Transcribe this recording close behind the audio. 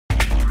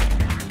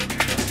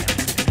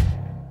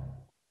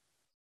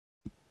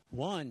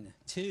1,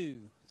 2,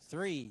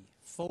 3,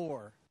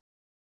 4.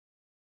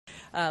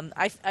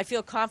 I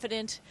feel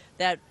confident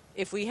that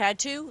if we had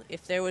to,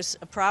 if there was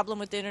a problem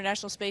with the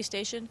International Space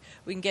Station,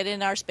 we can get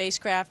in our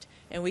spacecraft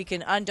and we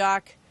can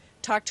undock,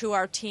 talk to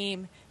our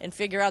team, and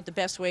figure out the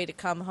best way to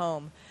come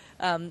home.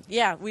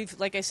 Yeah,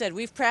 like I said,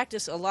 we've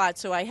practiced a lot,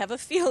 so I have a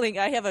feeling,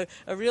 I have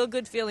a real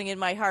good feeling in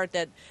my heart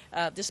that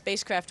the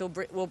spacecraft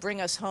will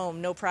bring us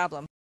home, no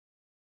problem.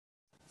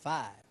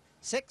 5,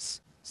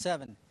 6,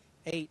 7,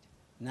 8,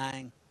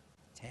 9,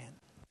 10.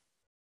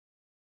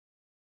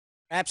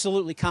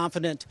 Absolutely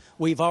confident.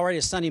 We've already,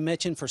 as Sunny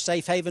mentioned, for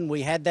Safe Haven,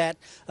 we had that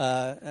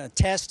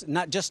test,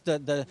 not just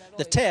the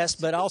test,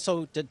 but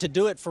also to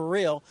do it for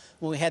real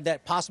when we had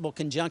that possible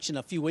conjunction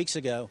a few weeks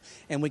ago.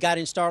 And we got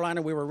in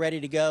Starliner, we were ready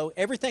to go.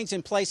 Everything's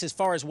in place as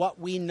far as what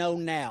we know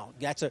now.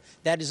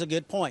 That is a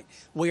good point.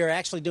 We are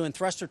actually doing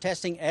thruster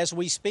testing as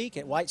we speak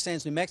at White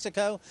Sands, New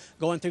Mexico,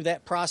 going through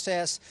that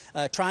process,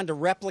 trying to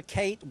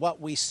replicate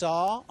what we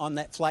saw on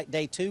that flight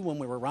day 2 when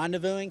we were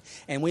rendezvousing.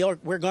 And we're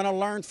going to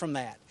learn from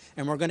that.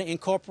 And we're going to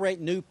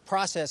incorporate new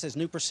processes,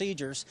 new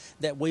procedures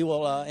that we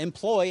will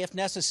employ if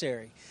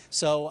necessary.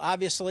 So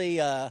obviously,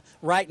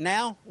 right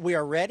now, we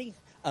are ready.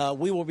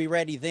 We will be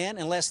ready then,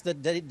 unless the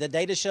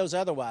data shows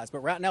otherwise. But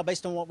right now,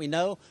 based on what we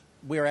know,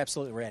 we are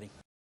absolutely ready.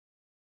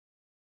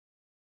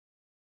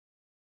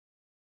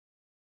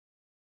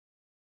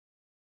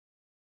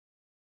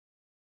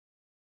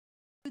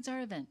 Concludes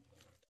our event.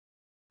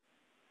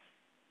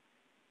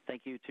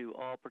 Thank you to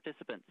all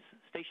participants.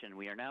 Station,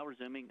 we are now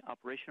resuming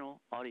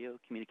operational audio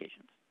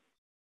communications.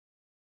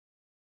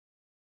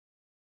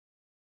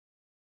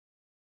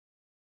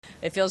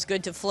 It feels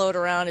good to float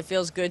around. It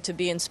feels good to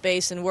be in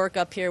space and work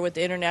up here with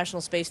the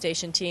International Space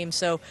Station team.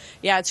 So,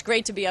 yeah, it's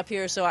great to be up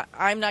here. So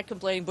I'm not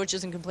complaining. Butch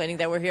isn't complaining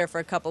that we're here for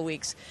a couple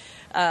weeks,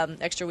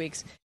 extra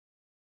weeks.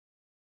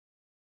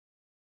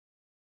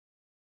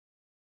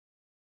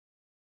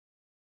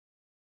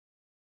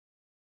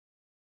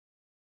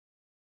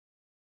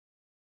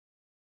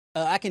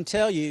 I can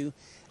tell you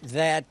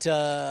that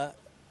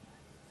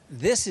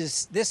this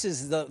is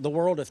the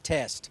world of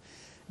test.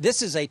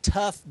 This is a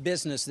tough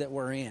business that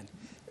we're in.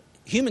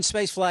 Human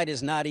spaceflight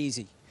is not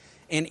easy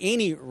in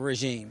any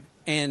regime,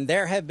 and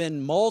there have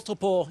been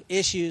multiple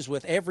issues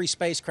with every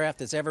spacecraft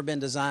that's ever been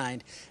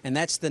designed, and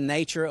that's the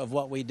nature of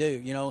what we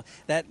do. You know,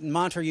 that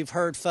mantra you've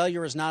heard,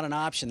 failure is not an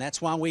option.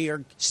 That's why we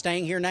are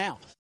staying here now.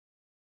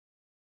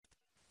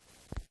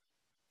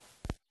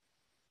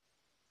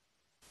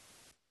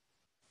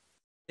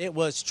 It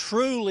was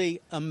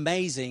truly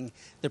amazing,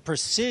 the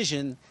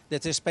precision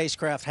that this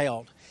spacecraft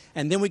held.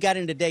 And then we got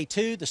into day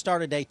 2, the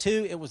start of day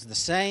 2, it was the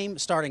same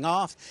starting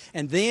off.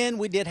 And then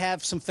we did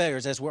have some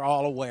failures, as we're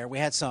all aware. We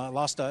had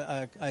lost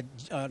an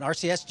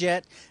RCS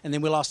jet, and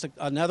then we lost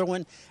another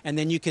one. And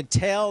then you could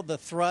tell the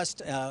thrust,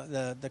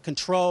 the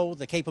control,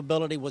 the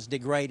capability was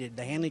degraded.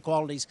 The handling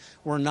qualities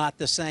were not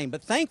the same.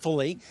 But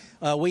thankfully,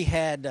 we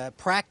had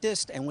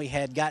practiced and we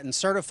had gotten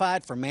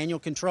certified for manual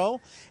control.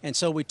 And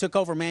so we took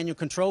over manual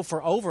control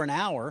for over an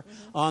hour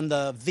on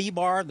the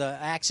V-bar, the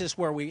axis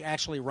where we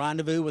actually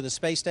rendezvous with the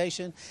space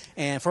station.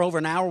 And for over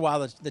an hour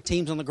while the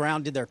teams on the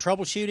ground did their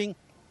troubleshooting.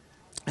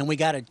 And we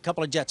got a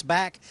couple of jets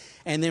back.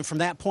 And then from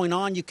that point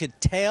on, you could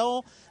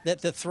tell that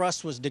the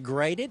thrust was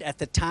degraded. At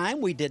the time,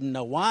 we didn't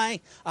know why.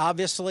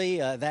 Obviously,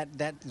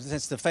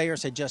 since the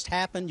failures had just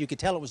happened, you could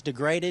tell it was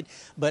degraded.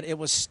 But it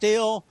was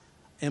still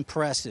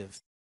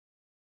impressive.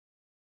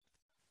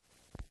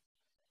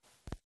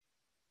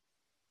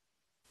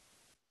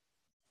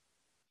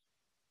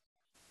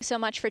 So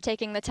much for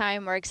taking the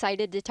time. We're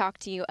excited to talk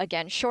to you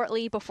again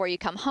shortly before you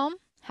come home.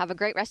 Have a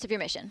great rest of your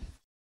mission.